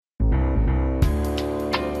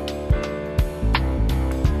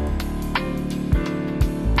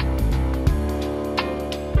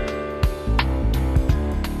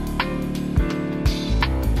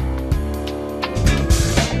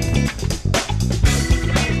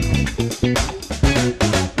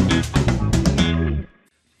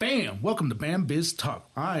Biz Talk.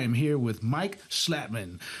 I am here with Mike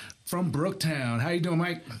Schlatman from Brooktown. How you doing,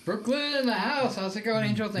 Mike? Brooklyn in the house. How's it going,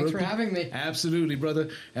 Angel? Thanks for having me. Absolutely, brother.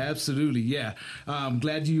 Absolutely, yeah. I'm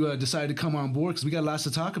glad you decided to come on board because we got lots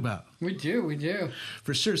to talk about. We do.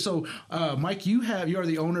 For sure. So, Mike, you are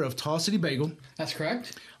the owner of Tall City Bagel. That's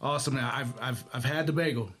correct. Awesome. Now, I've had the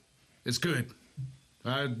bagel. It's good.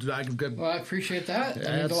 Well, I appreciate that.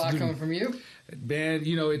 That means a lot coming from you. Man,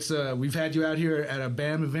 it's we've had you out here at a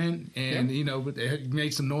BAM event, and it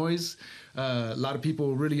made some noise. A lot of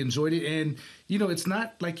people really enjoyed it, and it's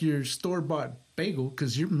not like your store-bought bagel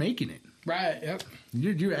because you're making it. Right. Yep.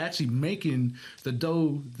 You're actually making the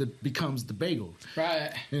dough that becomes the bagel.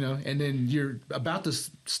 Right. And then you're about to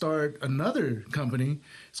start another company.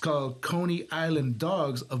 It's called Coney Island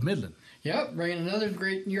Dogs of Midland. Yep, bringing another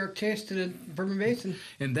great New York taste to the Bourbon Basin.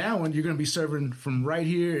 And that one, you're going to be serving from right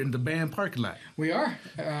here in the BAM parking lot. We are.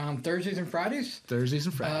 Thursdays and Fridays.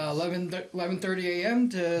 11:30 a.m.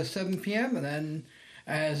 to 7 p.m. And then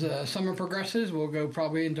as summer progresses, we'll go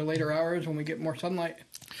probably into later hours when we get more sunlight.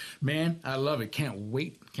 Man, I love it. Can't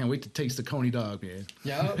wait to taste the Coney dog, man.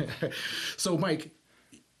 Yeah. So, Mike,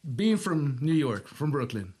 being from New York, from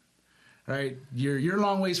Brooklyn, right? You're a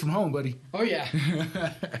long ways from home, buddy. Oh, yeah.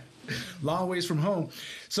 Long ways from home.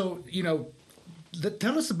 So,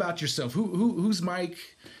 tell us about yourself. Who's Mike?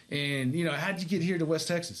 And, how did you get here to West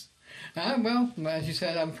Texas? Well, as you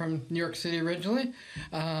said, I'm from New York City originally.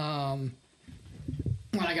 When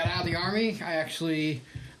I got out of the Army, I actually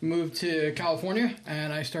moved to California,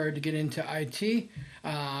 and I started to get into IT.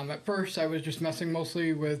 At first, I was just messing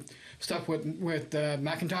mostly with stuff with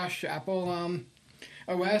Macintosh, Apple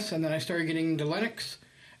OS, and then I started getting into Linux.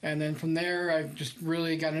 And then from there, I just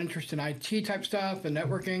really got an interest in IT type stuff and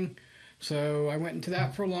networking. So I went into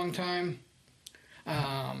that for a long time.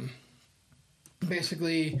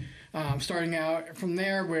 Starting out from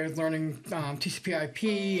there with learning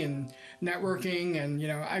TCP/IP and networking and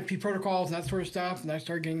IP protocols and that sort of stuff. And I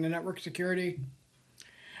started getting the network security.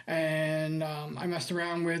 And I messed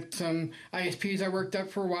around with some ISPs I worked at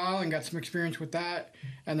for a while and got some experience with that.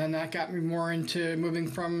 And then that got me more into moving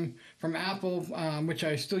from Apple, which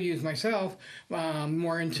I still use myself,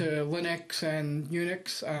 more into Linux and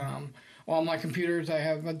Unix. All my computers, I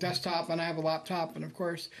have a desktop and I have a laptop, and of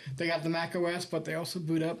course they got the Mac OS, but they also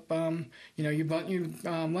boot up,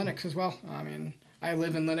 Linux as well. I mean, I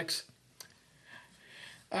live in Linux.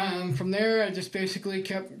 From there, I just basically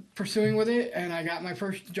kept pursuing with it, and I got my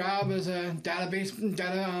first job as a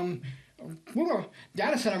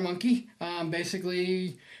data center monkey.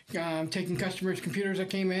 Taking customers' computers that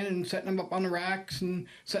came in and setting them up on the racks and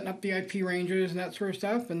setting up the IP ranges and that sort of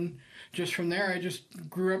stuff. And just from there, I just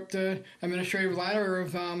grew up the administrative ladder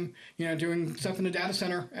of doing stuff in the data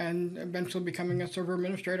center and eventually becoming a server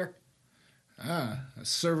administrator. A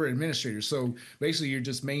server administrator. So basically you're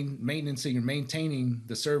just maintaining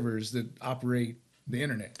the servers that operate the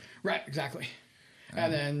internet. Right, exactly.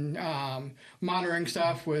 And then monitoring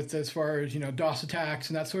stuff with as far as, DOS attacks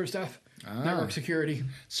and that sort of stuff. Network security.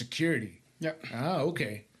 Security. Yep.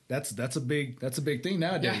 Okay. That's a big thing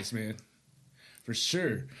nowadays, man. For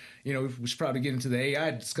sure. We should probably get into the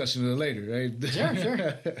AI discussion a little later, right?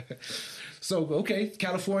 Sure. So, okay,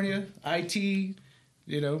 California, IT,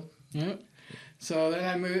 Yeah. So then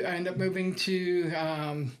I ended up moving to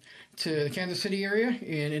the Kansas City area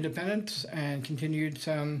in Independence and continued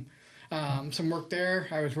some work there.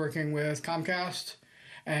 I was working with Comcast,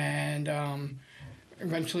 and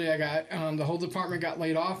eventually I got the whole department got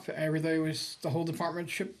laid off. The whole department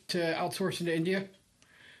shipped to outsource into India.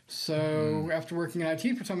 So after working in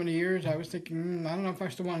IT for so many years, I was thinking, I don't know if I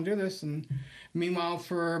still want to do this. And meanwhile,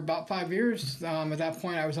 for about 5 years, at that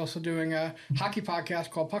point, I was also doing a hockey podcast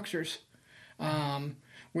called Pucksters.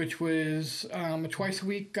 Which was a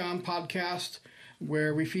twice-a-week podcast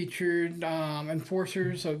where we featured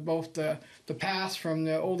enforcers of both the past from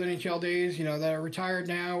the old NHL days, that are retired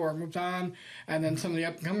now or moved on, and then some of the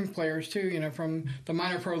upcoming players too, from the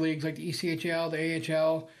minor pro leagues like the ECHL, the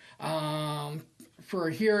AHL. For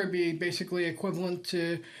here, it'd be basically equivalent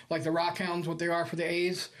to like the Rockhounds, what they are for the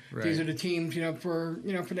A's. Right. These are the teams, for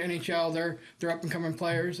the NHL. They're up-and-coming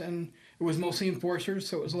players, and it was mostly enforcers,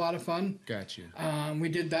 so it was a lot of fun. Gotcha. We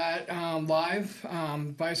did that live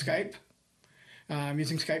via Skype,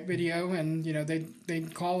 using Skype video, and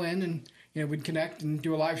they'd call in, and we'd connect and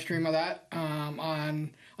do a live stream of that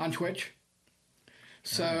on Twitch.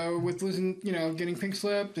 So with losing, getting pink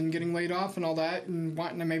slipped and getting laid off and all that, and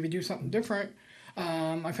wanting to maybe do something different,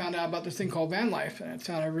 I found out about this thing called van life, and it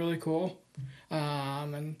sounded really cool.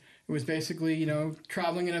 And it was basically,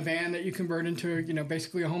 traveling in a van that you convert into,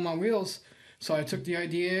 basically a home on wheels. So I took the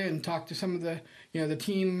idea and talked to some of the, the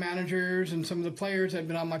team managers and some of the players that had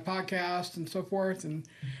been on my podcast and so forth, and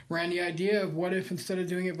ran the idea of what if instead of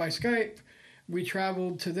doing it by Skype, we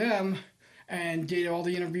traveled to them and did all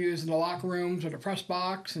the interviews in the locker rooms or the press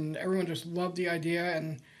box, and everyone just loved the idea,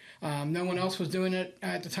 and no one else was doing it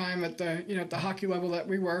at the time at the, at the hockey level that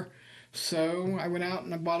we were. So I went out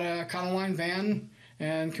and I bought a Econoline van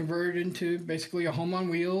and converted into basically a home on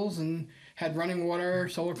wheels, and had running water,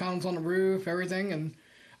 solar panels on the roof, everything, and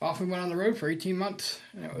off we went on the road for 18 months.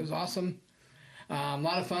 And it was awesome. A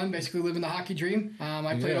lot of fun, basically living the hockey dream.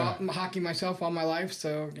 I played hockey myself all my life,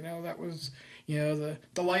 so, that was, the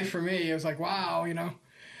life for me. It was like, wow,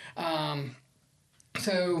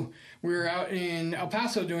 So we were out in El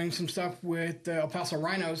Paso doing some stuff with the El Paso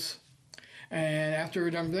Rhinos. And after we're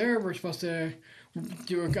done there, we're supposed to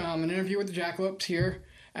do an interview with the Jackalopes here.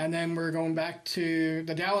 And then we're going back to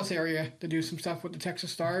the Dallas area to do some stuff with the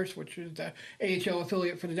Texas Stars, which is the AHL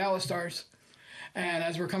affiliate for the Dallas Stars. And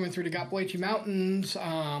as we're coming through the Gapalachi Mountains,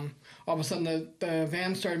 all of a sudden the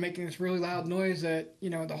van started making this really loud noise that,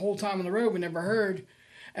 the whole time on the road we never heard.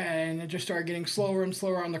 And it just started getting slower and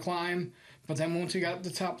slower on the climb. But then once we got up to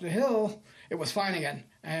the top of the hill, it was fine again.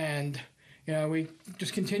 And, we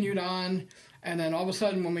just continued on. And then all of a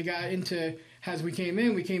sudden when we got into, as we came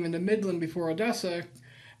into Midland before Odessa.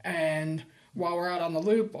 And while we're out on the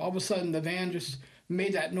loop, all of a sudden the van just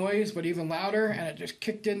made that noise, but even louder, and it just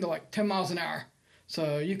kicked into like 10 miles an hour.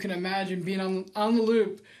 So you can imagine being on the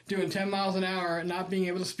loop doing 10 miles an hour and not being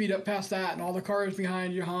able to speed up past that, and all the cars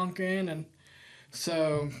behind you honking. And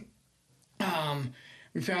so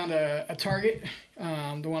we found a Target,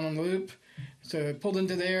 the one on the loop. So pulled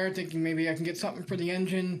into there thinking maybe I can get something for the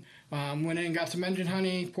engine. Went in, got some engine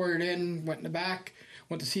honey, poured it in, went in the back,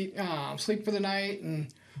 went to sleep for the night,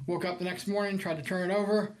 and woke up the next morning, tried to turn it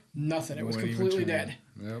over. Nothing. It was completely dead.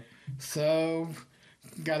 Yep. So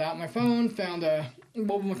got out my phone, found a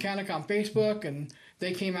mobile mechanic on Facebook, and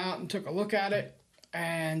they came out and took a look at it.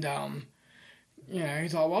 And, he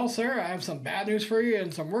thought, well, sir, I have some bad news for you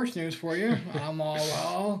and some worse news for you. And I'm all,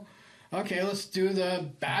 well, okay, let's do the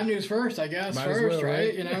bad news first, I guess. Might first, as well,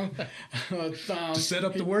 right? To set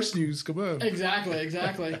up the worst news. Come on.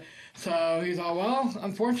 Exactly. So he thought, well,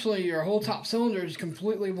 unfortunately, your whole top cylinder is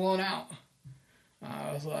completely blown out.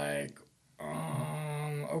 I was like,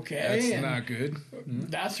 okay. That's not good.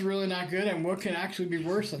 That's really not good, and what can actually be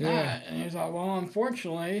worse than that? And he thought, well,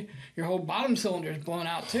 unfortunately, your whole bottom cylinder is blown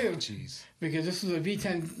out too. Jeez. Because this is a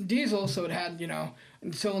V10 diesel, so it had,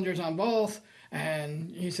 cylinders on both. And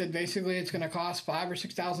he said basically it's going to cost $5,000 or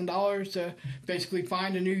 $6,000 to basically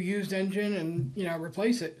find a new used engine and,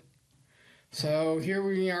 replace it. So here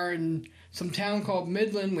we are in some town called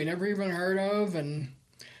Midland we never even heard of, and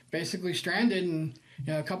basically stranded, and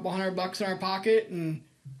a couple $100 in our pocket. And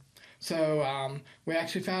so we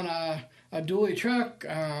actually found a dually truck.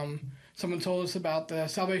 Someone told us about the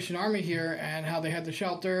Salvation Army here and how they had the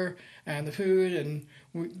shelter and the food, and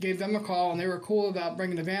we gave them a call, and they were cool about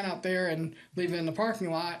bringing the van out there and leaving it in the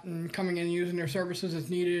parking lot and coming in and using their services as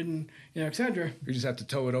needed, and et cetera. You just have to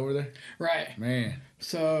tow it over there? Right. Man.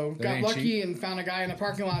 So got lucky cheap. and found a guy in the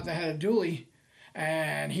parking lot that had a dually,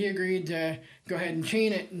 and he agreed to go ahead and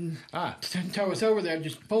chain it and tow us over there,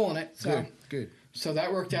 just pulling it. So, good. So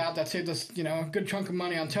that worked out. That saved us, a good chunk of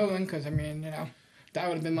money on towing, because, that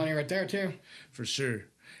would have been money right there, too. For sure.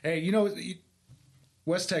 Hey,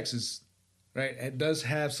 West Texas, right, it does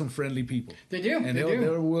have some friendly people. They do. And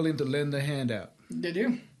they're willing to lend a hand out. They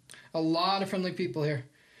do. A lot of friendly people here.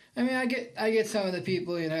 I mean, I get some of the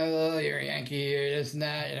people, oh, you're a Yankee, or this and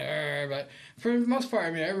that, but for the most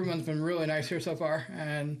part, everyone's been really nice here so far,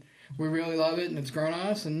 and we really love it, and it's grown on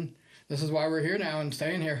us, and this is why we're here now and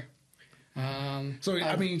staying here. So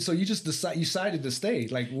you just decided to stay.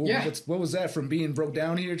 Like, what was that, from being broke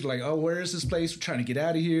down here to like, oh, where is this place? We're trying to get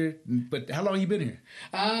out of here. But how long you been here?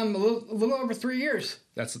 A little over 3 years.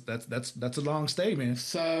 That's a long stay, man.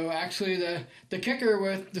 So actually, the kicker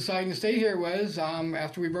with deciding to stay here was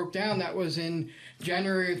after we broke down. That was in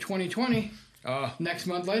January of 2020. Next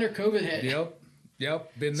month later, COVID hit.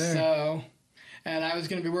 Yep, been there. So. And I was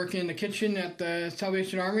going to be working in the kitchen at the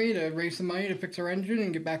Salvation Army to raise some money to fix our engine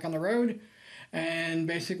and get back on the road. And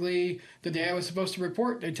basically, the day I was supposed to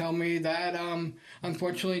report, they tell me that,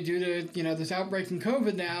 unfortunately, due to this outbreak in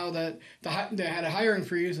COVID now, that they had a hiring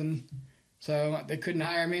freeze, and so they couldn't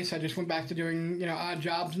hire me. So I just went back to doing odd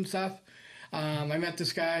jobs and stuff. I met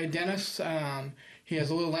this guy, Dennis. He has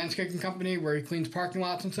a little landscaping company where he cleans parking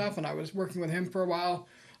lots and stuff, and I was working with him for a while.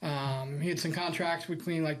 He had some contracts. We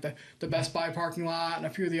cleaned like the Best Buy parking lot and a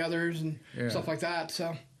few of the others and stuff like that.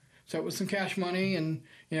 So it was some cash money, and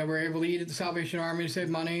we were able to eat at the Salvation Army to save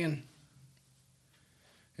money. And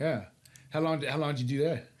Yeah. How long did you do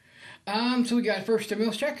that? So we got first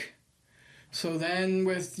stimulus check. So then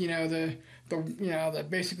with,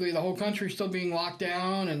 basically the whole country still being locked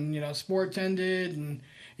down and, sports ended and,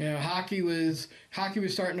 hockey was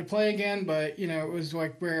starting to play again, but, it was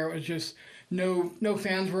like where it was just no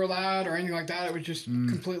fans were allowed or anything like that. It was just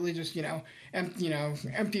completely just,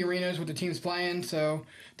 empty arenas with the teams playing. So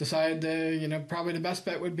decided probably the best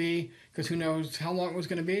bet would be, because who knows how long it was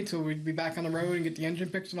going to be till we'd be back on the road and get the engine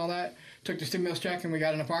fixed and all that. Took the stimulus check and we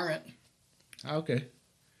got an apartment. Okay.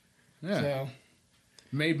 Yeah. So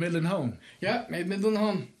made Midland home. Yep, made Midland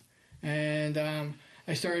home. And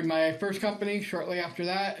I started my first company shortly after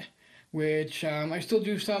that, which I still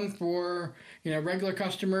do some for, regular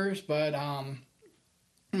customers, but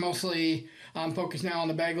mostly I'm focused now on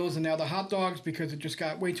the bagels and now the hot dogs because it just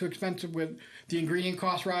got way too expensive with the ingredient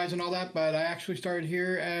cost rise and all that. But I actually started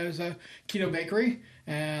here as a keto bakery,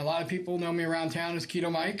 and a lot of people know me around town as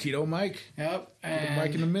Keto Mike. Keto Mike. Yep. Keto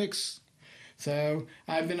Mike in the mix. So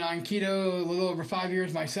I've been on keto a little over 5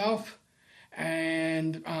 years myself,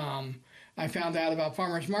 and I found out about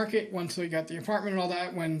farmers market once we got the apartment and all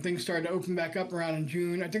that when things started to open back up around in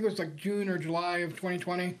June. I think it was like June or July of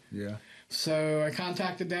 2020. Yeah. So I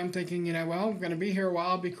contacted them thinking, well, I'm going to be here a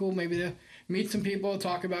while. It'd be cool maybe to meet some people,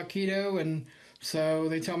 talk about keto. And so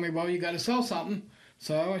they tell me, well, you got to sell something.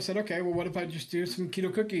 So I said, okay, well, what if I just do some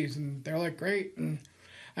keto cookies? And they're like, great. And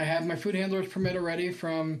I have my food handler's permit already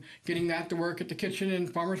from getting that to work at the kitchen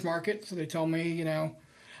and farmers market. So they told me,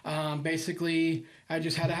 basically I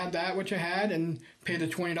just had to have that, which I had, and pay the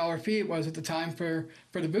 $20 fee it was at the time for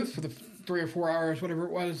the booth for the 3 or 4 hours, whatever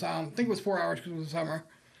it was. I think it was 4 hours because it was summer.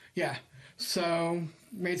 Yeah. So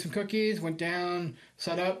made some cookies, went down,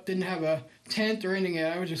 set up, didn't have a tent or anything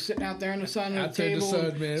yet. I was just sitting out there in the sun at the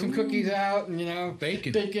table, some cookies out, and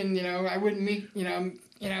bacon. I wouldn't meet,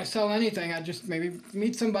 sell anything. I'd just maybe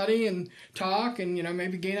meet somebody and talk and,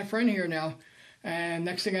 maybe gain a friend here now. And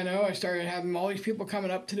next thing I know, I started having all these people coming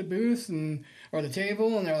up to the booth or the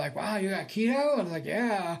table, and they're like, wow, you got keto? And I was like,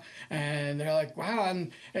 yeah. And they're like, wow.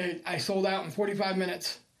 And I sold out in 45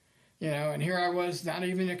 minutes. And here I was not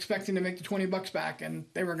even expecting to make the $20 back, and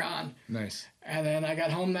they were gone. Nice. And then I got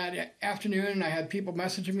home that afternoon, and I had people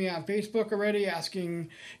messaging me on Facebook already asking,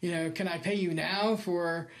 can I pay you now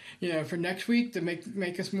for next week to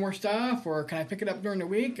make us more stuff, or can I pick it up during the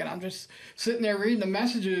week? And I'm just sitting there reading the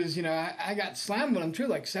messages. I got slammed with them too,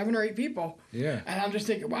 like 7 or 8 people. Yeah. And I'm just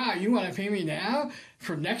thinking, wow, you want to pay me now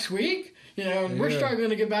for next week? And we're struggling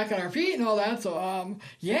to get back on our feet and all that. So,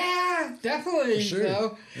 yeah, definitely.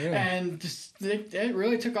 Sure. And just it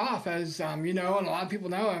really took off, as and a lot of people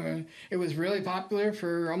know. I mean, it was really popular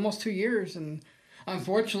for almost 2 years, and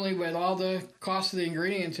unfortunately, with all the cost of the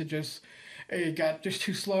ingredients, it got just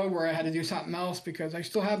too slow. Where I had to do something else because I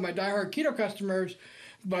still have my diehard keto customers.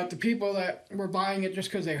 But the people that were buying it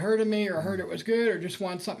just because they heard of me or heard it was good or just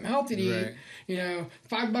want something healthy to eat,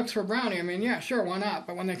 $5 for a brownie. I mean, yeah, sure, why not?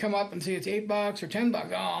 But when they come up and see it's $8 or $10,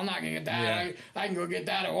 oh, I'm not gonna get that. Yeah. I can go get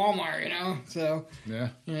that at Walmart, So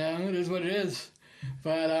it is what it is.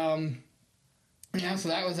 But so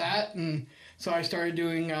that was that, and so I started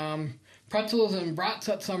doing pretzels and brats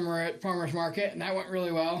at summer at farmers market, and that went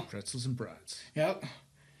really well. Pretzels and brats. Yep.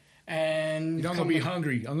 And I'm gonna be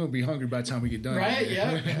hungry. I'm gonna be hungry by the time we get done. Right?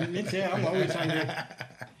 Yeah. Me too. I'm always hungry.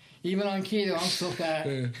 Even on keto, I'm still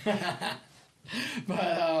fat.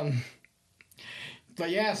 But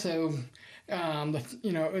yeah. So,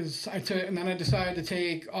 it was. And then I decided to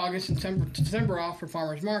take August and September off for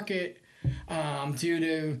farmers market. Due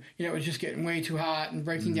to it was just getting way too hot and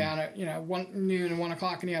breaking down at noon and 1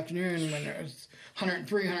 o'clock in the afternoon when it was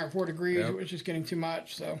 103, 104 degrees. Yep. It was just getting too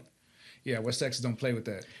much. So. Yeah, West Texas don't play with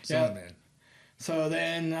that. Man. So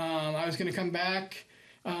then I was going to come back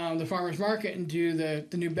the farmer's market and do the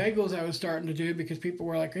new bagels I was starting to do because people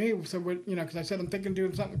were like, hey, so what, because I said I'm thinking of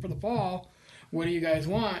doing something for the fall. What do you guys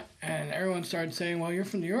want? And everyone started saying, well, you're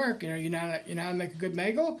from New York. You know how to make a good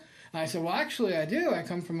bagel? And I said, well, actually, I do. I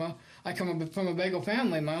come from a bagel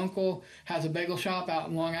family. My uncle has a bagel shop out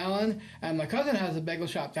in Long Island, and my cousin has a bagel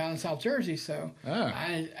shop down in South Jersey. So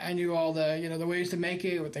I knew all the the ways to make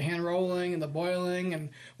it with the hand rolling and the boiling and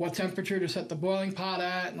what temperature to set the boiling pot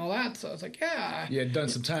at and all that. So I was like, yeah. You had done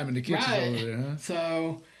some time in the kitchen over there, huh?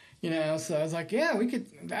 So. So I was like, yeah, we could.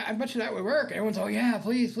 I bet you that would work. Everyone's, oh yeah,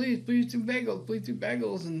 please do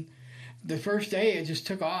bagels, And the first day it just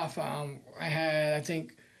took off. I had, I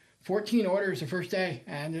think, 14 orders the first day,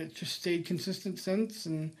 and it just stayed consistent since.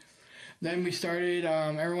 And then we started.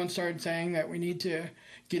 Everyone started saying that we need to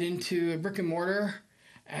get into a brick and mortar,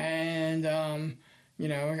 and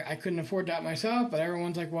I couldn't afford that myself, but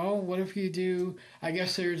everyone's like, well, what if you do, I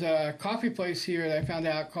guess there's a coffee place here that I found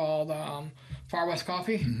out called Far West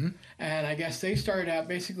Coffee. Mm-hmm. And I guess they started out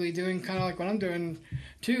basically doing kind of like what I'm doing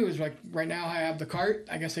too, is like right now I have the cart.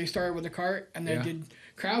 I guess they started with the cart and they did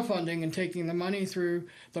crowdfunding and taking the money through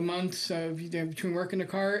the months of between working the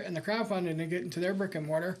cart and the crowdfunding to get into their brick and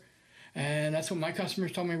mortar. And that's what my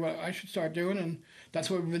customers told me what I should start doing, and that's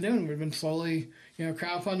what we've been doing. We've been slowly,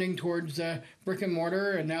 crowdfunding towards brick and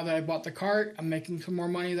mortar, and now that I bought the cart, I'm making some more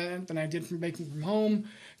money than I did from baking from home,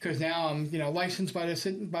 because now I'm, licensed by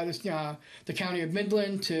the county of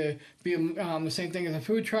Midland to be the same thing as a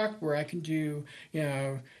food truck, where I can do,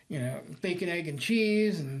 bacon, egg, and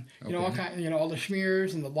cheese, and all kind, all the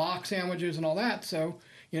schmears and the lock sandwiches and all that. So,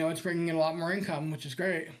 it's bringing in a lot more income, which is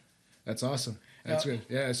great. That's awesome. That's good.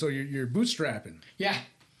 Yeah. So you're bootstrapping. Yeah.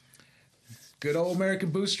 Good old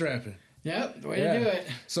American bootstrapping. Yep, the way to do it.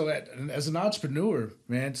 So as an entrepreneur,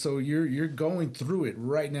 man, so you're going through it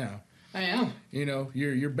right now. I am.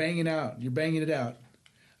 You're banging it out,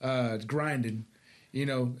 grinding.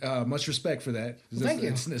 Much respect for that. Thank you.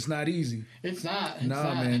 It's not easy. It's not.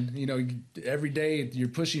 Man. Every day you're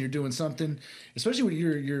pushing, you're doing something. Especially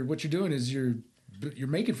when what you're doing is you're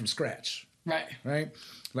making from scratch. Right. Right.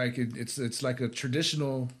 Like it's like a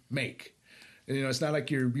traditional make. It's not like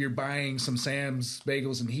you're buying some Sam's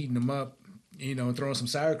bagels and heating them up, and throwing some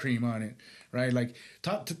sour cream on it, right? Like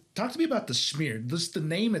talk to me about the schmear. Just the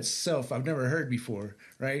name itself, I've never heard before,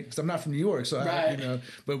 right? Because I'm not from New York, so right.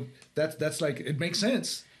 but that's like it makes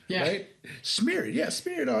sense, yeah. Right? Smear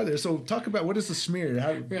it on there. So talk about what is the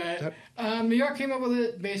smear? Right. New York came up with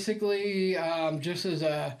it basically just as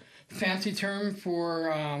a fancy term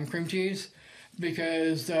for cream cheese.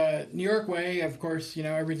 Because New York way, of course,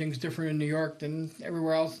 everything's different in New York than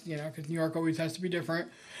everywhere else, because New York always has to be different.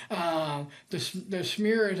 The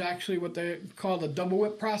smear is actually what they call the double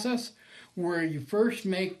whip process, where you first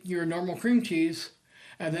make your normal cream cheese,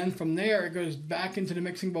 and then from there it goes back into the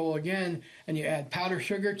mixing bowl again, and you add powdered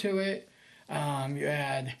sugar to it.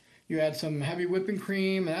 You add some heavy whipping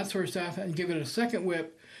cream and that sort of stuff, and give it a second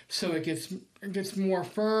whip so it gets more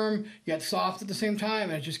firm yet soft at the same time,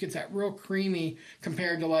 and it just gets that real creamy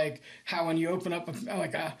compared to like how when you open up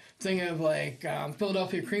a thing of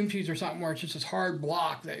Philadelphia cream cheese or something where it's just this hard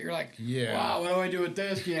block that you're like, wow, what do I do with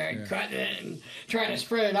this? Cutting it and trying to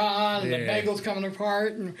spread it on, and the bagel's coming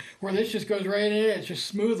apart, and where this just goes right in it, it's just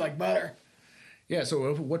smooth like butter. Yeah.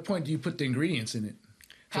 So at what point do you put the ingredients in it?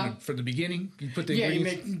 For the beginning, you put the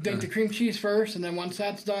ingredients? You make the cream cheese first, and then once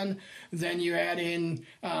that's done, then you add in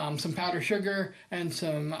some powdered sugar and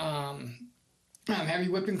some heavy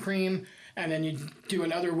whipping cream, and then you do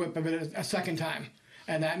another whip of it a second time.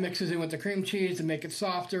 And that mixes in with the cream cheese to make it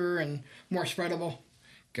softer and more spreadable.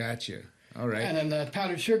 Gotcha. All right. And then the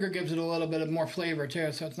powdered sugar gives it a little bit of more flavor,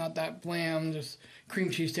 too, so it's not that bland, just cream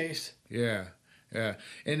cheese taste. Yeah, yeah.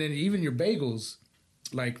 And then even your bagels...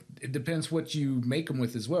 Like, it depends what you make them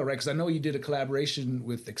with as well, right? Because I know you did a collaboration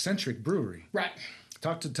with Eccentric Brewery. Right.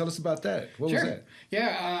 Tell us about that. What was that?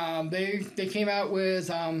 Yeah, they came out with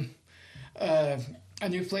a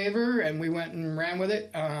new flavor, and we went and ran with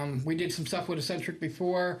it. We did some stuff with Eccentric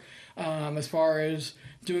before, as far as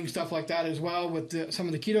doing stuff like that as well with some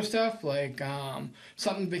of the keto stuff. Like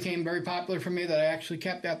something became very popular for me that I actually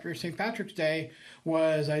kept after St. Patrick's Day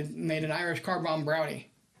was I made an Irish car bomb brownie.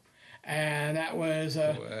 And that was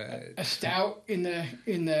a stout in the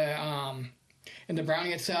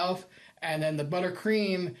brownie itself, and then the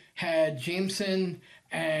buttercream had Jameson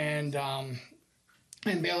and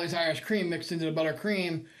Bailey's Irish cream mixed into the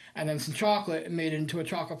buttercream, and then some chocolate and made it into a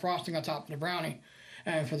chocolate frosting on top of the brownie.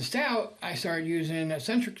 And for the stout, I started using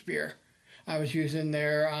Eccentric's beer. I was using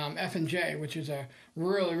their F&J, which is a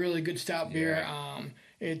really, really good stout beer.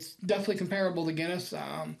 It's definitely comparable to Guinness.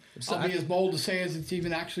 I'll be as bold to say as it's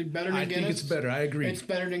even actually better than Guinness. I think it's better. I agree. It's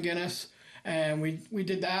better than Guinness. And we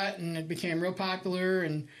did that, and it became real popular.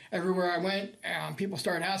 And everywhere I went, people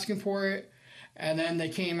started asking for it. And then they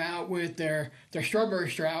came out with their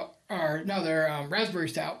strawberry stout, their raspberry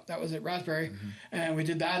stout. That was it, raspberry. Mm-hmm. And we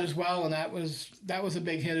did that as well, and that was a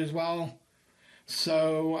big hit as well.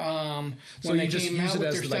 So when you just use it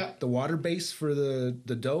as like the water base for the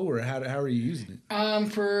dough, or how are you using it?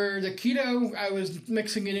 For the keto, I was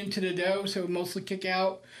mixing it into the dough, so it would mostly cook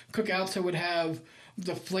out, so it would have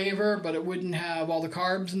the flavor, but it wouldn't have all the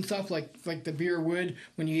carbs and stuff like the beer would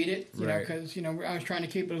when you eat it. You know, because I was trying to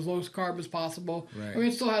keep it as low carb as possible. Right. I mean,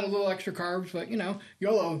 it still had a little extra carbs, but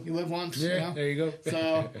YOLO, you live once. Yeah, there you go.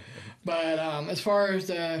 So, but as far as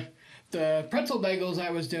the pretzel bagels I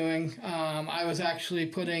was doing, I was actually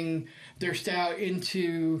putting their stout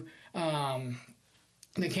into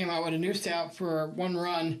they came out with a new stout for one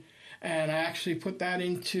run, and I actually put that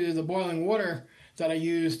into the boiling water that I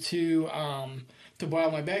used to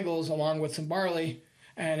boil my bagels along with some barley,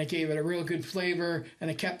 and it gave it a real good flavor,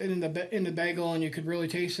 and it kept it in the bagel, and you could really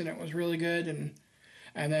taste it. It was really good, and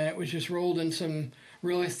then it was just rolled in some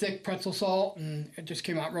really thick pretzel salt, and it just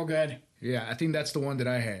came out real good. Yeah, I think that's the one that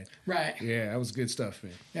I had. Right. Yeah, that was good stuff,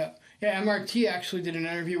 man. Yeah. Yeah, MRT actually did an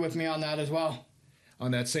interview with me on that as well.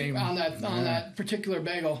 On that same... On that particular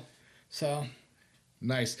bagel. So...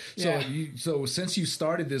 Nice. Yeah. So since you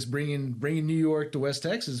started this, bringing New York to West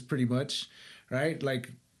Texas pretty much, right? Like,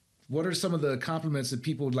 what are some of the compliments that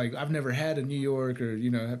people like, I've never had in New York, or, you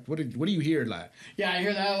know, what do you hear a lot? Yeah, I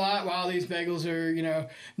hear that a lot. Wow, these bagels are, you know,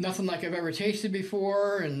 nothing like I've ever tasted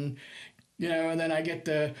before. And, you know, and then I get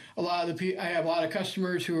I have a lot of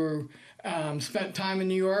customers who are spent time in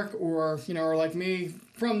New York, or, you know, or like me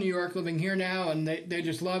from New York living here now, and they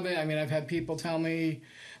just love it. I mean, I've had people tell me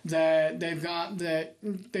that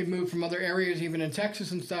they've moved from other areas, even in Texas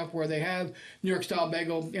and stuff, where they have New York style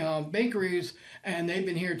bagel bakeries, and they've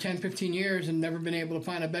been here 10, 15 years and never been able to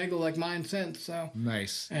find a bagel like mine since. So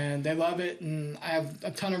nice. And they love it, and I have a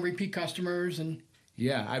ton of repeat customers. And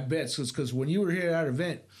yeah, I bet. So it's because when you were here at our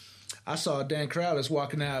event, I saw Dan Crowder's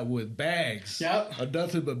walking out with bags. Yep. Of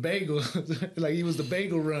nothing but bagels. Like he was the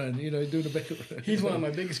bagel run, you know, doing the bagel run. He's one of my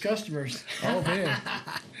biggest customers. Oh, man.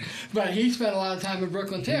 But he spent a lot of time in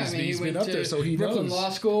Brooklyn, too. He went up to there, so he Brooklyn knows. Law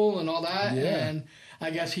School and all that. Yeah. And I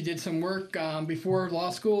guess he did some work before law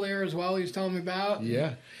school there as well, he was telling me about.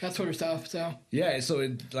 Yeah. That sort of stuff, so. Yeah,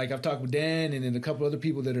 so like I've talked with Dan and then a couple other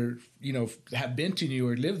people that are, you know, have been to New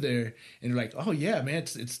York, live there, and they're like, oh, yeah, man,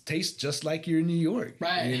 it tastes just like you're in New York.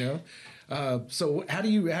 Right. You know? So what do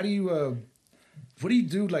you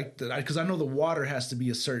do, like, because I know the water has to be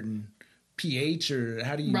a certain pH, or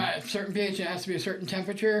how do you... Right, certain pH, it has to be a certain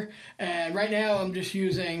temperature. And right now I'm just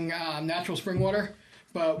using natural spring water.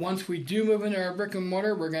 But once we do move into our brick and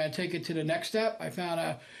mortar, we're going to take it to the next step. I found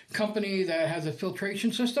a company that has a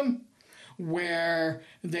filtration system where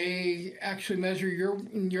they actually measure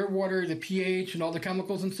your water, the pH and all the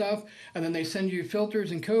chemicals and stuff, and then they send you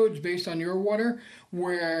filters and codes based on your water,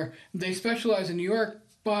 where they specialize in New York,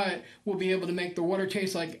 but will be able to make the water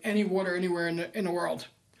taste like any water anywhere in the world.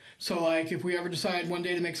 So, like, if we ever decide one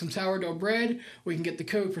day to make some sourdough bread, we can get the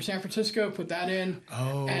code for San Francisco, put that in,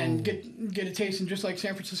 and get it tasting just like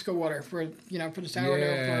San Francisco water for the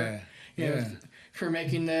sourdough, for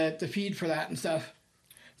making the feed for that and stuff.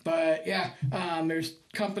 But yeah, there's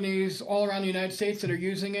companies all around the United States that are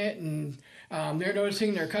using it, and they're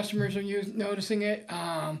noticing, their customers are noticing it.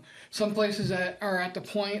 Some places that are at the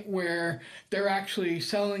point where they're actually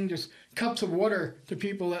selling just cups of water to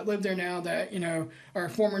people that live there now that, you know, are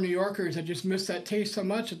former New Yorkers that just miss that taste so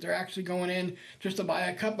much that they're actually going in just to buy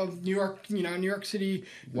a cup of New York City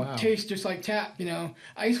taste just like tap,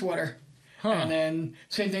 ice water. Huh. And then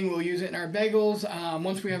same thing, we'll use it in our bagels.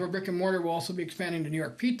 Once we have a brick and mortar, we'll also be expanding to New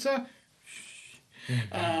York pizza.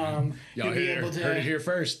 Y'all heard it here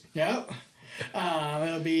first. Yep.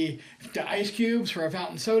 It'll be the ice cubes for our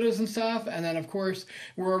fountain sodas and stuff, and then of course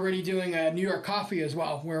we're already doing a New York coffee as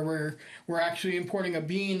well, where we're actually importing a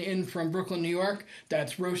bean in from Brooklyn, New York,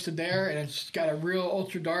 that's roasted there, and it's got a real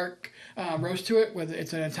ultra dark roast to it.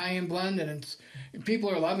 It's an Italian blend, and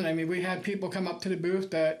people are loving it. I mean, we had people come up to the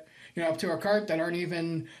booth that, up to our cart, that aren't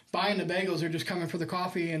even buying the bagels. They're just coming for the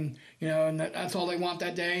coffee, and and that's all they want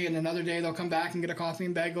that day. And another day they'll come back and get a coffee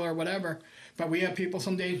and bagel or whatever. But we have people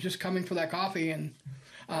some days just coming for that coffee. And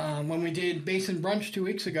when we did Basin Brunch 2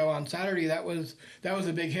 weeks ago on Saturday, that was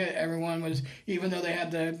a big hit. Everyone was, even though they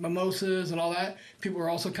had the mimosas and all that, people were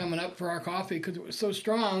also coming up for our coffee because it was so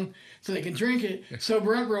strong, so they can drink it,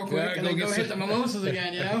 sober up real quick, and then go hit the mimosas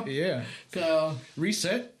again. Yeah. So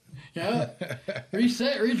reset. Yeah.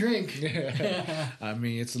 Reset, redrink. Yeah. I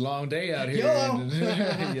mean, it's a long day out here.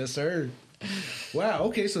 YOLO. Yes, sir. Wow.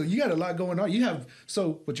 Okay. So you got a lot going on.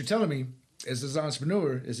 So what you're telling me as an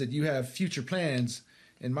entrepreneur is that you have future plans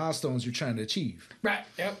and milestones you're trying to achieve. Right.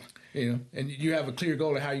 Yep. And you have a clear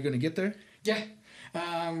goal of how you're going to get there? Yeah.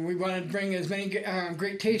 We want to bring as many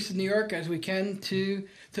great tastes of New York as we can to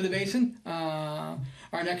the Basin.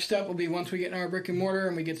 Our next step will be, once we get in our brick and mortar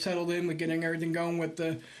and we get settled in, we're getting everything going with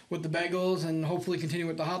the bagels, and hopefully continue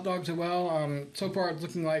with the hot dogs as well. So far, it's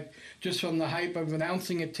looking like, just from the hype of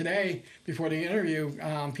announcing it today before the interview,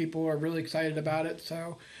 people are really excited about it.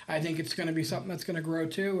 So I think it's going to be something that's going to grow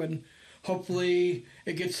too, and hopefully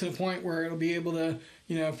it gets to the point where it'll be able to,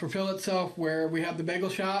 fulfill itself, where we have the bagel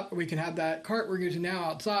shop, we can have that cart we're using now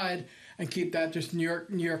outside and keep that just New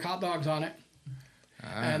York hot dogs on it.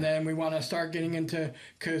 And then we want to start getting into,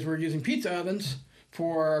 because we're using pizza ovens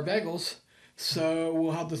for our bagels. So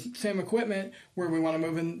we'll have the same equipment where we want to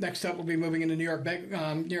move in. Next up, we'll be moving into New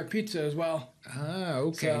York Pizza as well. Ah,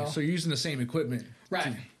 okay. So you're using the same equipment.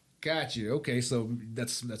 Right. Got you. Okay, so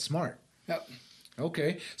that's smart. Yep.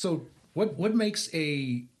 Okay, so what makes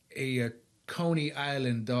a Coney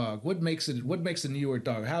Island dog? What makes a New York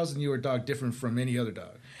dog? How's the New York dog different from any other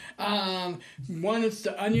dog? One is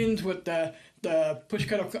the onions with the push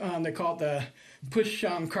cut. They call it the push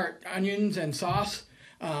cart onions and sauce.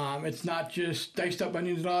 It's not just diced up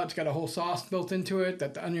onions at all. It's got a whole sauce built into it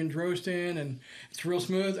that the onions roast in, and it's real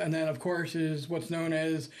smooth. And then, of course, is what's known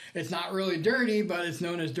as, it's not really dirty, but it's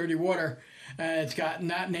known as dirty water. It's gotten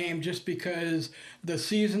that name just because the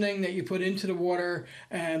seasoning that you put into the water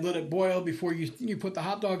and let it boil before you put the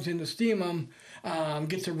hot dogs in to steam them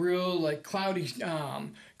gets a real like cloudy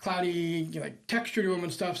like texture to them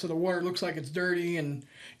and stuff. So the water looks like it's dirty, and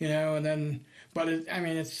and then. But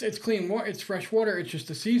it's clean water. It's fresh water. It's just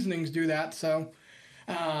the seasonings do that. So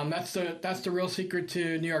that's the real secret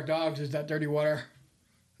to New York dogs is that dirty water.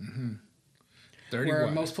 Mm-hmm. Where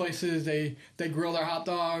most places they grill their hot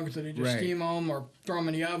dogs or they just steam them or throw them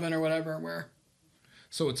in the oven or whatever.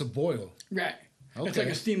 So it's a boil. Right. Okay. It's like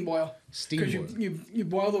a steam boil. Steam boil. Because you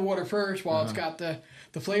boil the water first while it's got the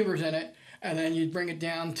flavors in it. And then you bring it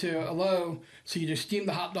down to a low, so you just steam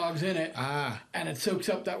the hot dogs in it. And it soaks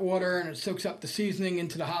up that water, and it soaks up the seasoning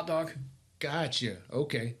into the hot dog. Gotcha.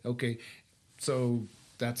 Okay. So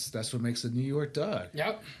that's what makes a New York dog.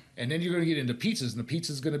 Yep. And then you're going to get into pizzas, and the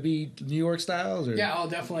pizza's going to be New York styles? Or? Yeah,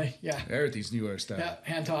 definitely, yeah. Everything's New York style. Yeah,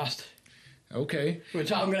 hand-tossed. Okay.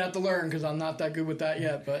 Which I'm going to have to learn, because I'm not that good with that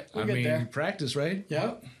yet, but we'll get there. Practice, right?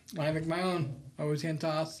 Yep. When I make my own, I always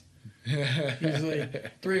hand-toss. Usually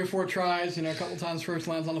 3 or 4 tries, a couple times first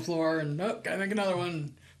lands on the floor, and gotta make another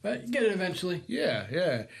one. But you get it eventually.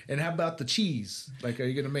 Yeah. And how about the cheese? Like, are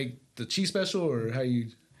you gonna make the cheese special, or how you?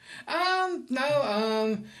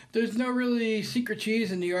 No. There's no really secret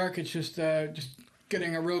cheese in New York. It's just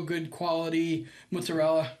getting a real good quality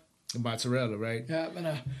mozzarella. The mozzarella, right? Yeah, and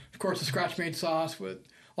of course a scratch-made sauce with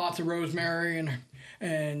lots of rosemary and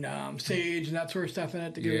sage and that sort of stuff in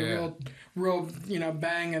it to give it a real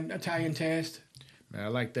bang and Italian taste. Man, I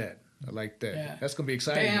like that. Yeah. That's gonna be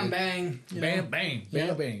exciting. Bam, bang.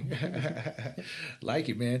 Bang. Like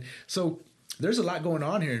it, man. So there's a lot going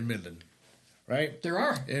on here in Midland, right? There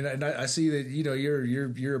are, and I see that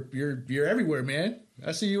you're everywhere, man.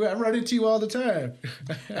 I see you. I run into you all the time.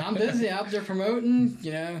 I'm busy out there promoting,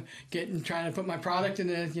 trying to put my product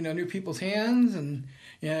into new people's hands, and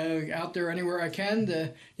out there anywhere I can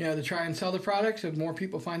to try and sell the product so more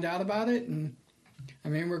people find out about it. And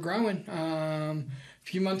we're growing. A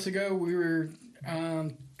few months ago, we were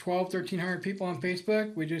 1,300 people on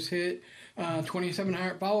Facebook. We just hit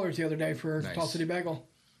 2,700 followers the other day for Tall City Bagel.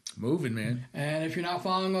 Moving, man. And if you're not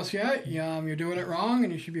following us yet, you're doing it wrong,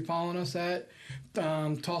 and you should be following us at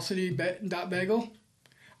tallcity.bagel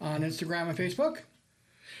on Instagram and Facebook.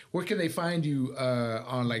 Where can they find you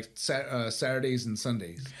on like Saturdays and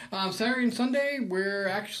Sundays? Saturday and Sunday,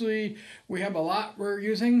 we have a lot we're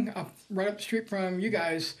using right up the street from you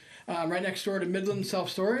guys, right next door to Midland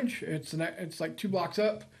Self-Storage. It's like 2 blocks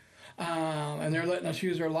up, and they're letting us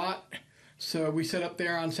use their lot. So we set up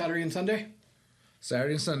there on Saturday and Sunday.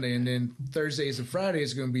 Saturday and Sunday, and then Thursdays and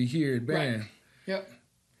Fridays are going to be here at BAM. Right. Yep.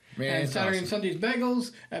 Man, and Saturday and Sunday's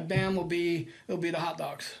Bagels. At BAM it'll be the hot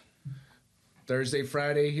dogs. Thursday,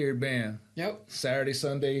 Friday here at BAM. Yep. Saturday,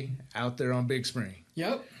 Sunday out there on Big Spring.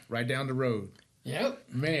 Yep. Right down the road. Yep.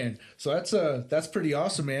 Man, so that's pretty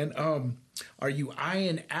awesome, man. Are you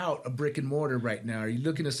eyeing out a brick and mortar right now? Are you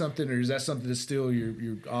looking at something, or is that something that's still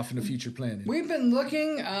you're off in the future planning? We've been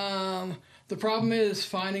looking. The problem is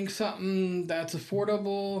finding something that's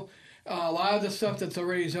affordable. A lot of the stuff that's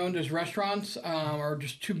already zoned as restaurants are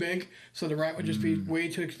just too big, so the rent would just be way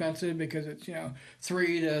too expensive because it's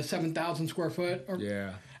 3,000 to 7,000 square foot.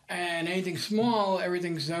 And anything small,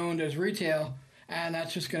 everything's zoned as retail, and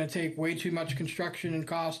that's just going to take way too much construction and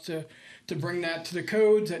cost to bring that to the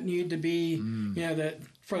codes that need to be to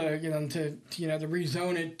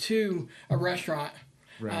rezone it to a restaurant.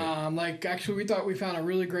 Right. Actually, we thought we found a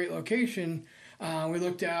really great location. We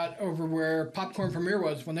looked out over where Popcorn Premier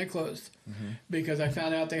was when they closed, because I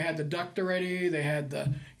found out they had the duct already. They had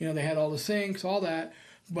they had all the sinks, all that.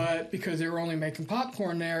 But because they were only making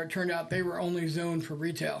popcorn there, it turned out they were only zoned for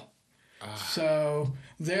retail. So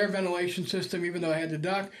their ventilation system, even though they had the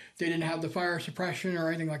duct, they didn't have the fire suppression or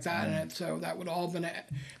anything like that in it. So that would all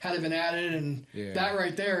had been added, and that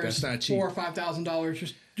right there is $4,000 or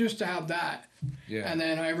 $5,000 just to have that. Yeah. And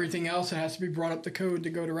then everything else, it has to be brought up the code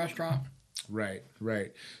to go to restaurant. Right,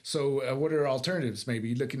 right. So, what are alternatives? Maybe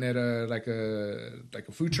you looking at a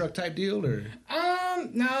food truck type deal, or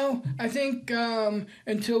No, I think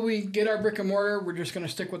until we get our brick and mortar, we're just going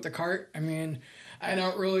to stick with the cart. I mean, I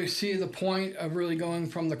don't really see the point of really going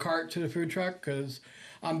from the cart to the food truck because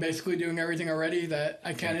I'm basically doing everything already that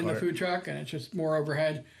I can in the food truck, and it's just more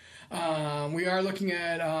overhead. We are looking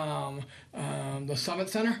at the Summit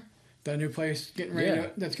Center, the new place getting ready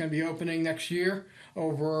that's going to be opening next year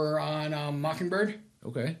over on Mockingbird.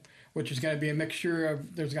 Okay. Which is going to be a mixture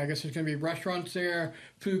of I guess there's going to be restaurants there,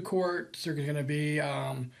 food courts. There's going to be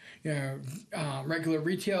regular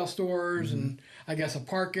retail stores, and I guess a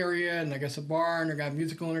park area, and I guess a bar, and they got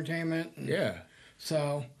musical entertainment. Yeah.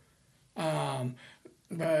 So,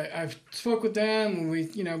 but I've spoke with them, and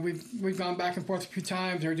we've gone back and forth a few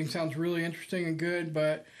times. Everything sounds really interesting and good,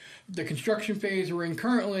 but the construction phase we're in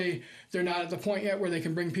currently, they're not at the point yet where they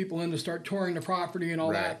can bring people in to start touring the property and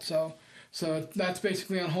all that. So that's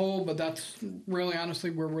basically on hold, but that's really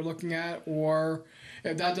honestly where we're looking at. Or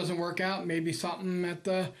if that doesn't work out, maybe something at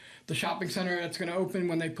the shopping center that's going to open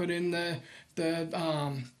when they put in the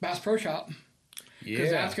Bass Pro Shop.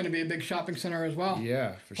 Because that's going to be a big shopping center as well.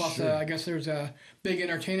 Yeah, for Plus, sure. I guess there's a big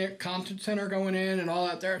entertainment concert center going in and all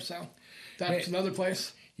that there. So that's another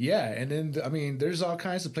place. Yeah, and then, I mean, there's all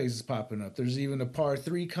kinds of places popping up. There's even a Par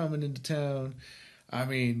 3 coming into town. I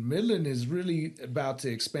mean, Midland is really about to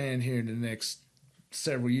expand here in the next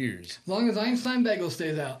several years. As long as Einstein Bagel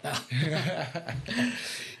stays out now.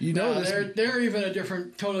 They're even a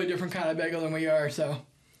totally different kind of bagel than we are, so.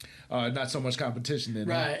 Not so much competition then.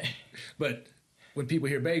 Right. Huh? But when people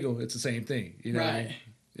hear bagel, it's the same thing. You know right. What I mean?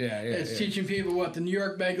 Yeah. It's teaching people what the New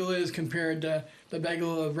York bagel is compared to the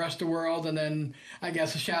bagel of the rest of the world, and then I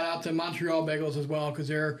guess a shout out to Montreal bagels as well because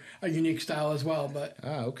they're a unique style as well. But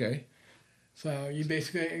okay. So you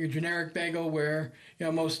basically your generic bagel where a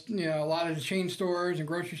lot of the chain stores and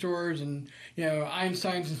grocery stores and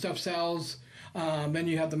Einstein's and stuff sells. Then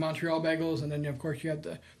you have the Montreal bagels, and then of course you have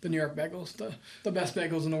the New York bagels, the best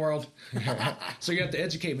bagels in the world. So you have to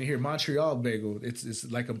educate me here. Montreal bagel, it's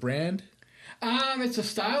like a brand. It's a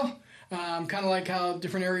style, kind of like how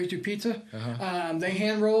different areas do pizza. Uh-huh. They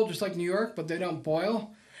hand roll just like New York, but they don't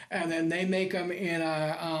boil. And then they make them in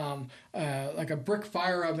like a brick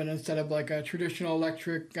fire oven instead of like a traditional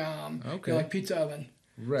electric like pizza oven.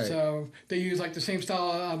 Right. So they use like the same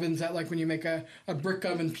style of ovens that like when you make a brick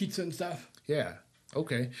oven pizza and stuff. Yeah.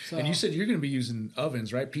 Okay. So, and you said you're going to be using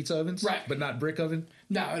ovens, right? Pizza ovens? Right. But not brick oven?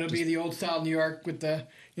 No, it'll be the old style New York with the,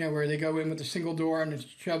 where they go in with a single door and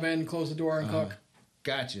shove in, close the door and cook.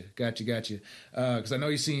 Gotcha. Because I know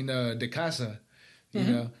you've seen De Casa. You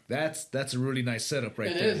know, that's a really nice setup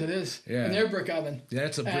right there. It is. Yeah. And they're brick oven. Yeah,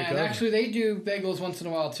 it's a brick oven. And actually they do bagels once in a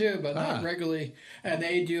while too, but not regularly. And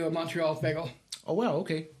they do a Montreal bagel. Oh, wow,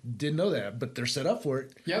 okay. Didn't know that, but they're set up for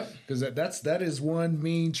it. Yep. Because that is one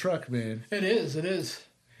mean truck, man. It is.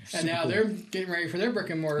 And now they're getting ready for their brick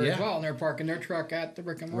and mortar as well, and they're parking their truck at the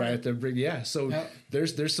brick and mortar. Right at the brick, yeah. So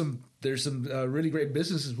there's some really great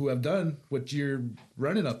businesses who have done what you're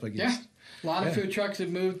running up against. Yeah. A lot of food trucks have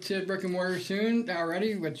moved to brick and mortar soon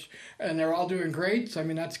already, and they're all doing great. So, I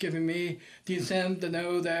mean, that's giving me the incentive to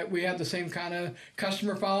know that we have the same kind of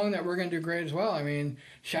customer following that we're going to do great as well. I mean,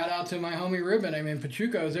 shout out to my homie Ruben. I mean,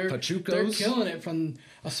 Pachuco's. They're killing it from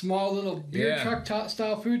a small little beer truck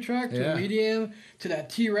style food truck to a medium to that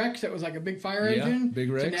T-Rex that was like a big fire engine. Big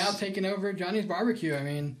Rex. To now taking over Johnny's Barbecue. I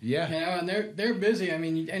mean, and they're busy. I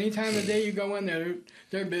mean, any time of the day you go in there,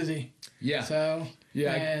 they're busy. Yeah. So...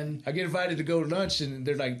 Yeah, and I get invited to go to lunch, and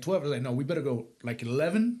they're like 12. They're like, no, we better go like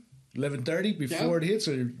 11:30 before it hits,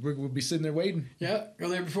 or we'll be sitting there waiting. Yeah, go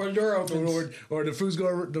there before the door opens. Or the food's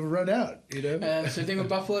going to run out, Same thing with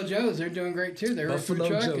Buffalo Joe's. They're doing great, too. They're a food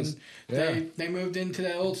truck, and they moved into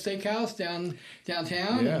that old steakhouse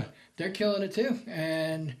downtown. Yeah. They're killing it, too.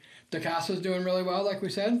 And De Casa's doing really well, like we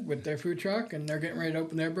said, with their food truck, and they're getting ready to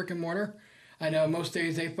open their brick and mortar. I know most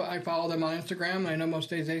days I follow them on Instagram, and I know most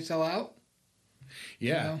days they sell out.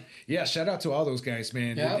 Yeah. Yeah. Shout out to all those guys,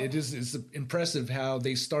 man. Yep. It's impressive how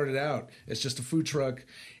they started out as just a food truck,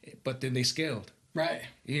 but then they scaled. Right.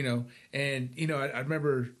 And, I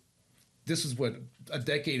remember this was a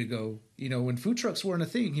decade ago, when food trucks weren't a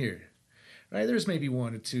thing here. Right. There's maybe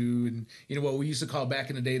one or two. And, what we used to call back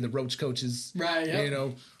in the day, the roach coaches. Right.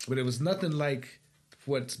 Yep. But it was nothing like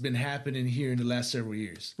what's been happening here in the last several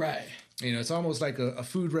years. Right. It's almost like a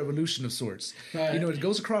food revolution of sorts. Right. It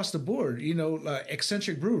goes across the board.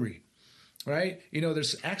 Eccentric Brewery, right?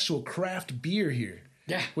 There's actual craft beer here.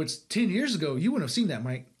 Yeah. Which 10 years ago you wouldn't have seen that,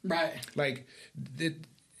 Mike. Right. Like it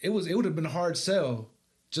would have been a hard sell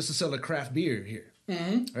just to sell a craft beer here.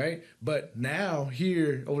 right? But now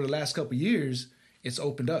here over the last couple of years, it's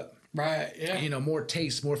opened up. Right. Yeah. You know, more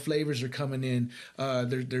tastes, more flavors are coming in.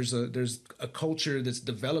 There's a culture that's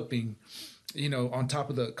developing, you know, on top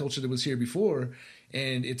of the culture that was here before,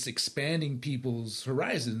 and it's expanding people's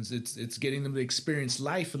horizons. It's getting them to experience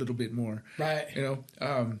life a little bit more. Right. You know,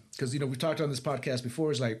 because, you know, we've talked on this podcast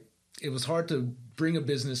before. It's like it was hard to bring a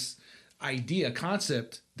business idea,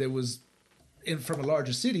 concept that was from a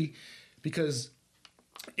larger city because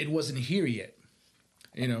it wasn't here yet.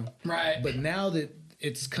 You know. Right. But now that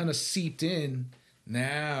it's kind of seeped in,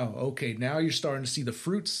 now you're starting to see the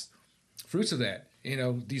fruits of that. You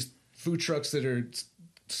know, these food trucks that are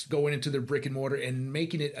going into their brick and mortar and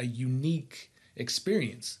making it a unique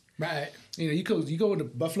experience. Right. You know, you go into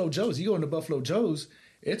Buffalo Joe's. You go into Buffalo Joe's,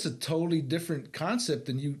 it's a totally different concept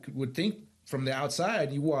than you would think from the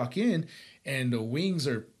outside. You walk in, and the wings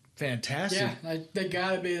are fantastic. Yeah, they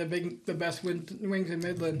gotta be the best wings in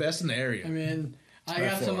Midland. Best in the area. I mean, I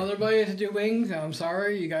got some other buddies that do wings. I'm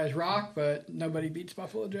sorry, you guys rock, but nobody beats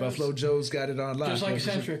Buffalo Joe's. Buffalo Joe's got it on lock. Just like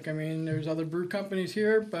Eccentric. I mean, there's other brew companies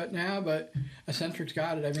here, but Eccentric's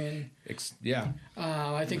got it. I mean,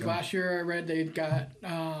 I think last year I read they got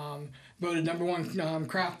voted #1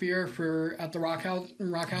 craft beer at the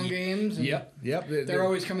Rockhound games. And yep. They're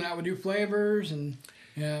always coming out with new flavors and.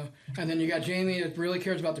 Yeah, and then you got Jamie that really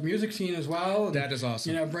cares about the music scene as well. And, that is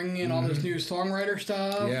awesome. You know, bringing in all this new songwriter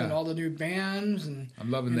stuff and all the new bands, and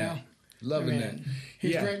I'm loving that. Loving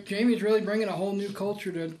that. Jamie's really bringing a whole new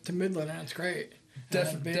culture to Midland, and it's great.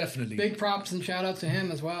 Definitely. Big props and shout out to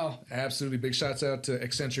him as well. Absolutely. Big shouts out to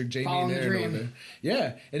Eccentric, Jamie, Following and Aaron.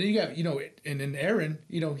 Yeah. And then you got, you know, and then Aaron,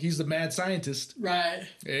 you know, he's the mad scientist. Right.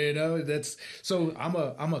 You know, so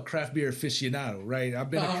I'm a craft beer aficionado, right? I've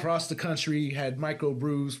been across the country, had micro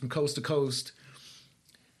brews from coast to coast.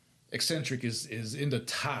 Eccentric is in the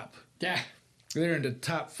top. Yeah. They're in the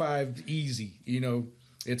top 5 easy, you know.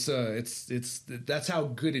 It's that's how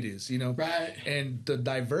good it is, you know. Right. And the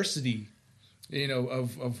diversity, you know,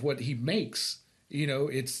 of what he makes, you know,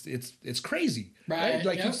 it's crazy. Right.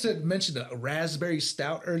 Like you mentioned a raspberry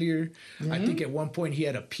stout earlier. I think at one point he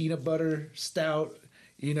had a peanut butter stout,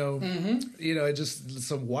 you know, it just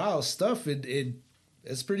some wild stuff.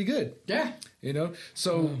 It's pretty good. Yeah. You know,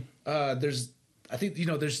 so there's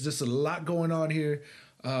just a lot going on here.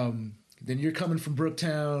 Then you're coming from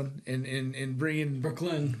Brooktown and bringing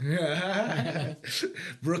Brooklyn.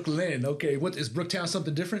 Brooklyn. Okay, what is Brooktown?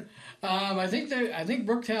 Something different? I think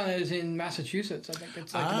Brooktown is in Massachusetts. I think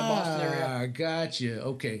it's like in the Boston area. Gotcha.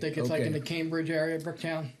 Okay. I think it's like in the Cambridge area,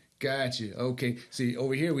 Brooktown. Gotcha. Okay. See,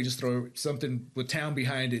 over here we just throw something with town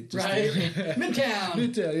behind it. Right. Midtown.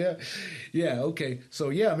 Midtown. Yeah. Yeah. Okay. So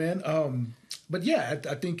yeah, man. But yeah,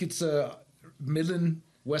 I think it's Midland,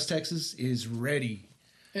 West Texas is ready.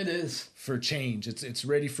 It is for change. It's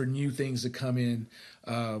ready for new things to come in.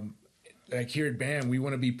 Like here at BAM, we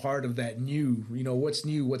want to be part of that new. You know, what's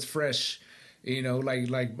new, what's fresh. You know, like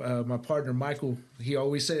my partner Michael, he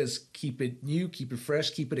always says, keep it new, keep it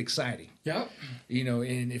fresh, keep it exciting. Yep. You know,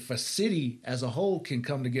 and if a city as a whole can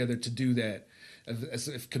come together to do that,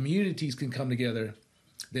 if communities can come together,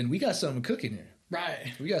 then we got something cooking here.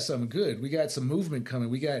 Right. We got something good. We got some movement coming.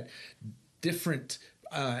 We got different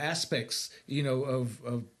aspects, you know,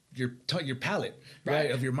 of your palate,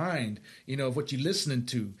 right? Of your mind, you know, of what you're listening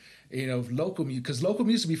to, you know, local music. Because local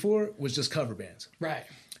music before was just cover bands, right?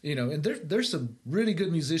 You know, and there's some really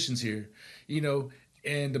good musicians here, you know,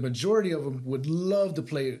 and the majority of them would love to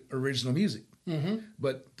play original music. Mm-hmm.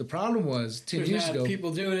 But the problem was 10 years ago,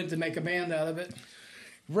 people doing it to make a band out of it,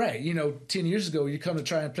 right? You know, 10 years ago, you come to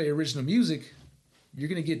try and play original music, you're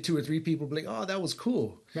gonna get 2 or 3 people be like, oh, that was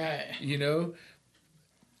cool, right? You know.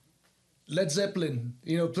 Led Zeppelin,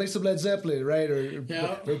 you know, play some Led Zeppelin, right? Or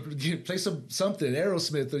play something,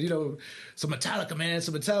 Aerosmith, or, you know, some Metallica, man,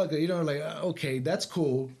 some Metallica, you know, like, okay, that's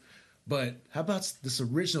cool. But how about this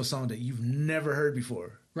original song that you've never heard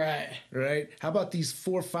before? Right. Right? How about these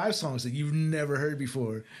 4 or 5 songs that you've never heard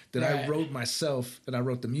before that I wrote myself and I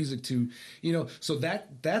wrote the music to? You know, so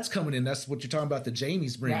that's coming in. That's what you're talking about, the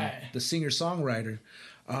Jamie's bringing, the singer-songwriter.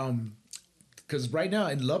 Because right now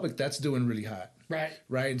in Lubbock, that's doing really hot.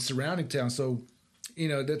 Right, and surrounding town. So, you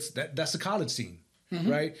know, that's a college scene,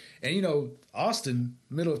 right? And you know, Austin,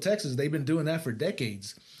 middle of Texas, they've been doing that for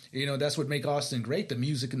decades. You know, that's what make Austin great: the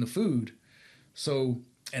music and the food. So,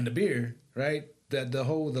 and the beer, right? The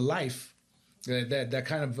life, that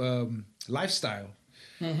kind of lifestyle.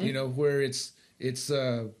 You know, where it's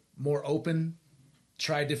more open,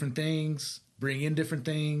 try different things, bring in different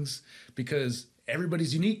things, because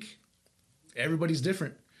everybody's unique, everybody's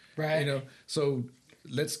different. Right. You know, so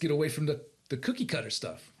let's get away from the cookie cutter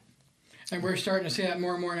stuff. And we're starting to see that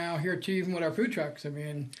more and more now here too, even with our food trucks. I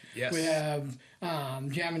mean, Yes. we have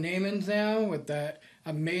Jam and Naaman's now with that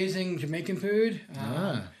amazing Jamaican food.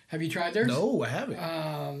 Have you tried theirs? No, I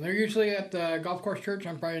haven't. They're usually at the golf course church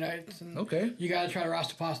on Friday nights. And Okay. you got to try the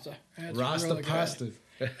Rasta pasta. It's Rasta really pasta.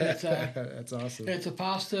 It's That's awesome. It's a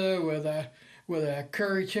pasta with a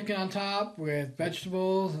curry chicken on top with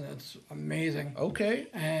vegetables, and it's amazing. Okay.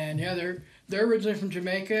 And yeah, they're originally from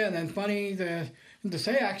Jamaica, and then funny to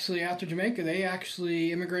say, actually, after Jamaica, they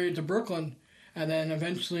actually immigrated to Brooklyn, and then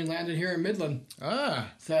eventually landed here in Midland.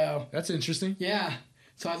 So that's interesting. Yeah,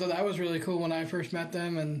 so I thought that was really cool when I first met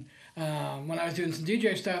them, and when I was doing some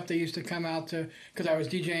DJ stuff, they used to come out because I was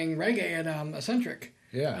DJing reggae at Eccentric.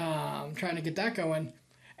 Yeah. Trying to get that going.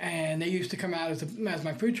 And they used to come out as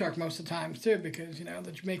my food truck most of the times too, because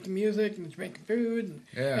the Jamaican music and the Jamaican food, and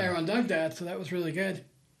everyone dug that, so that was really good.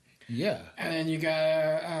 Yeah. And then you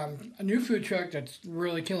got a new food truck that's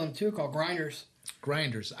really killing it too, called Grinders.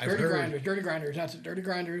 Grinders. Dirty Grinders. That's it, Dirty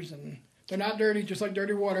Grinders, and they're not dirty, just like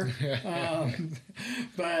dirty water.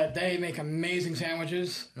 But they make amazing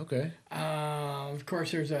sandwiches. Okay. Of course,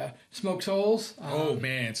 there's Smoked Souls. Oh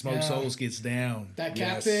man, Smoked Souls gets down. That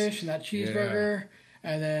catfish and that cheeseburger. Yeah.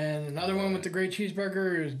 And then another one with the great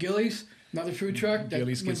cheeseburger is Gilly's, another food truck that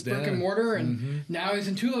Gilly's was gets brick down. and mortar. And now he's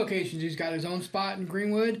in 2 locations. He's got his own spot in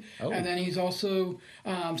Greenwood, and then he's also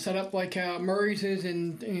set up like how Murray's is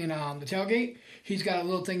in the tailgate. He's got a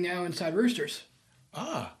little thing now inside Roosters.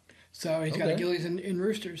 So he's got a Gilly's in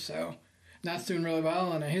Roosters. So that's doing really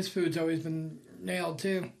well, and his food's always been nailed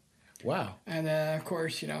too. Wow. And then of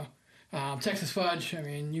course Texas fudge. I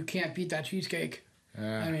mean, you can't beat that cheesecake.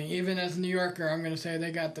 I mean, even as a New Yorker, I'm going to say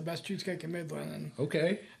they got the best cheesecake in Midland.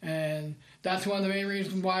 And that's one of the main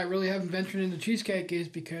reasons why I really haven't ventured into cheesecake is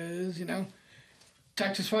because,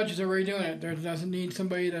 Texas Fudge is already doing it. There doesn't need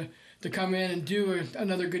somebody to come in and do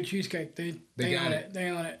another good cheesecake. They own it. They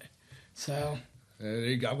own it. So there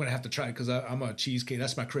you go. I'm going to have to try it because I'm a cheesecake.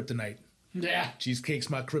 That's my kryptonite. Yeah. Cheesecake's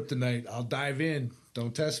my kryptonite. I'll dive in.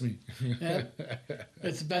 Don't test me. Yeah.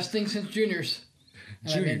 It's the best thing since Junior's.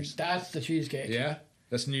 Junior's. I mean, that's the cheesecake. Yeah?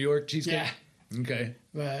 That's New York cheesecake? Yeah. Okay.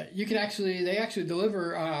 But you can they actually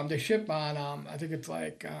deliver, they ship on, I think it's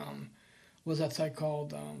like, what's that site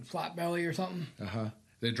called? Flat Belly or something?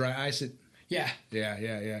 They dry ice it? Yeah.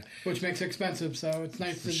 Yeah. Which makes it expensive, so it's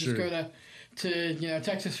nice to sure. just go to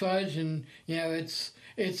Texas Fudge, and, it's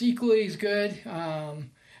equally as good.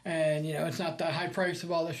 And it's not the high price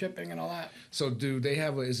of all the shipping and all that. So do they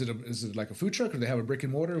have is it like a food truck, or do they have a brick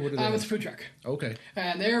and mortar? What do they have? It's a food truck. Okay.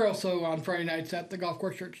 And they're also on Friday nights at the golf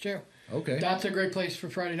course church too. Okay. That's a great place for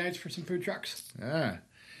Friday nights for some food trucks.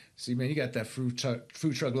 See, man, you got that food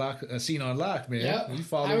truck lock scene on lock, man. Yep. You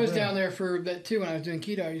follow I was down there for a bit too when I was doing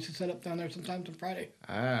keto. I used to set up down there sometimes on Friday.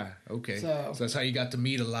 Okay. So that's how you got to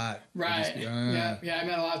meet a lot. Right. Yeah. I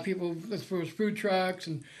met a lot of people as far as food trucks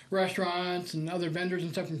and restaurants and other vendors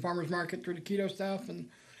and stuff from farmers market through the keto stuff. And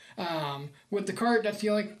with the cart, that's the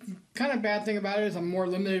only kind of bad thing about it is I'm more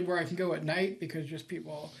limited where I can go at night because just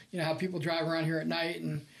people, how people drive around here at night,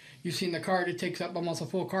 and you've seen the cart, it takes up almost a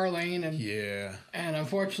full car lane. And and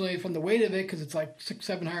unfortunately, from the weight of it, because it's like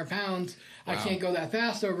 600-700 pounds, I can't go that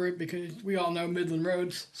fast over it because we all know Midland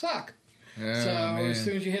roads suck. So as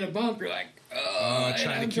soon as you hit a bump, you're like,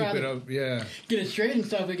 trying to keep it up, get it straight and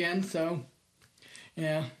stuff again. So,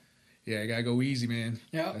 yeah, you gotta go easy, man.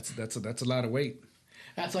 Yeah, that's a lot of weight.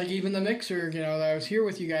 That's like even the mixer. I was here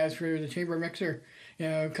with you guys for the chamber mixer.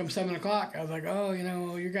 Come 7 o'clock, I was like,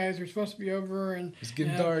 you guys are supposed to be over, and it's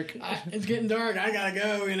getting dark. It's getting dark. I gotta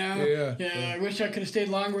go. I wish I could have stayed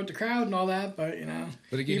longer with the crowd and all that, but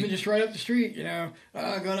but again, even just right up the street,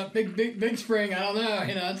 going up big spring. I don't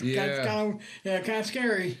know. It's kind of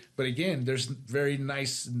scary. But again, there's very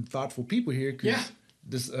nice and thoughtful people here.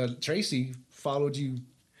 This Tracy followed you.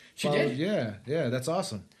 She did. Yeah, that's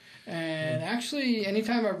awesome. And actually,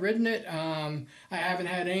 anytime I've ridden it, I haven't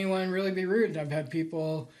had anyone really be rude. I've had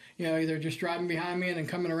people, either just driving behind me and then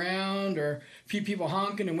coming around, or a few people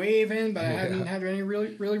honking and waving, but I haven't had any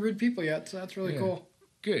really rude people yet, so that's really cool.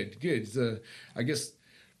 Good. I guess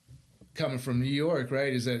coming from New York,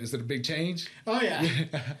 right? Is that a big change? Oh, yeah.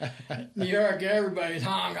 New York, everybody's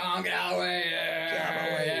honk, get out of the way.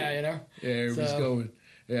 Yeah, everybody's going.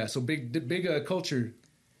 Yeah, so big culture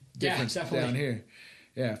difference down here.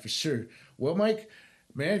 Yeah, for sure. Well, Mike,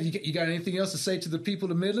 man, you got anything else to say to the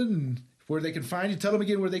people of Midland and where they can find you? Tell them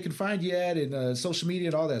again where they can find you at, and social media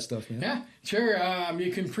and all that stuff, man. Yeah, sure.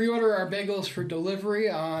 You can pre-order our bagels for delivery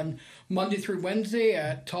on Monday through Wednesday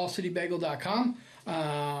at tallcitybagel.com.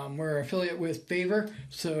 We're an affiliate with Favor,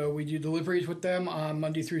 so we do deliveries with them on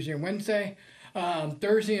Monday, Tuesday, and Wednesday.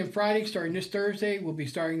 Thursday and Friday, starting this Thursday, we'll be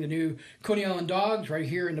starting the new Coney Island Dogs right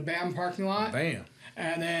here in the BAM parking lot. Bam.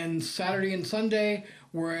 And then Saturday and Sunday,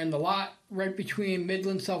 we're in the lot right between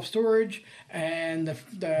Midland Self-Storage and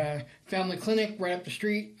the Family Clinic right up the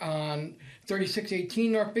street on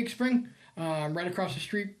 3618 North Big Spring, right across the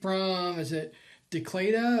street from, is it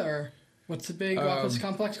Declata, or what's the big office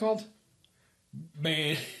complex called?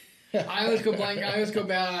 Man. I always go blank. I always go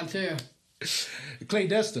bad on it too.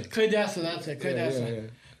 Clandestine. Clandestine, that's it. Clandestine. Yeah.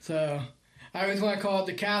 So I always want to call it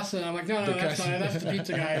the Casa, and I'm like, no, that's not it. That's the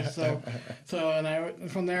pizza guys. So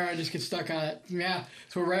from there, I just get stuck on it. Yeah.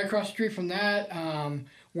 So we're right across the street from that.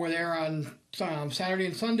 We're there on Saturday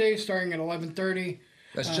and Sunday, starting at 11:30.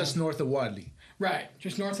 That's just north of Wadley. Right,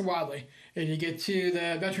 just north of Wadley. If you get to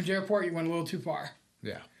the Veterans Airport, you went a little too far.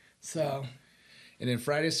 Yeah. So. And then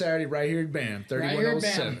Friday, Saturday, right here at BAM,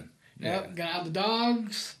 3107. Yep, gonna have the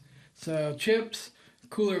dogs, so chips,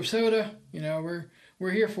 cooler of soda. You know,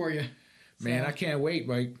 we're here for you. Man, so. I can't wait,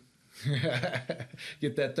 Mike.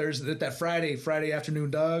 Get that Friday afternoon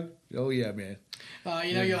dog. Oh yeah, man.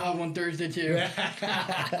 You'll have one Thursday too.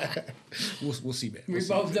 We'll see, man. We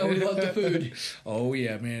both know we love the food. Oh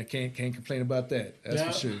yeah, man. Can't complain about that. That's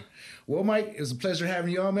for sure. Well, Mike, it was a pleasure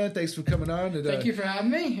having you on, man. Thanks for coming on. And, thank you for having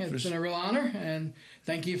me. It's been a real honor, and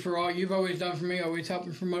thank you for all you've always done for me, always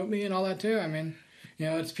helping promote me and all that too. I mean,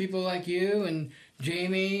 it's people like you and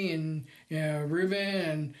Jamie and Ruben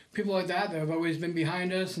and people like that have always been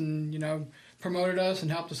behind us and promoted us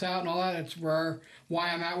and helped us out and all that. It's why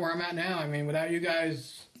I'm at where I'm at now. I mean, without you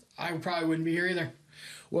guys, I probably wouldn't be here either.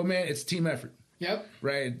 Well, man, it's a team effort. Yep.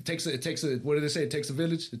 Right. It takes a. What do they say? It takes a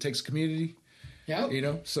village. It takes a community.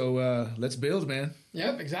 Yep. So let's build, man.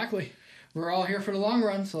 Yep. Exactly. We're all here for the long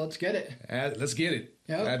run, so let's get it. Let's get it.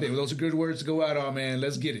 Yep. I think those are good words to go out on, man.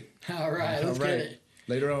 Let's get it. All right. Let's get it.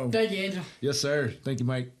 Later on. Thank you, Angel. Yes, sir. Thank you,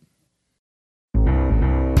 Mike.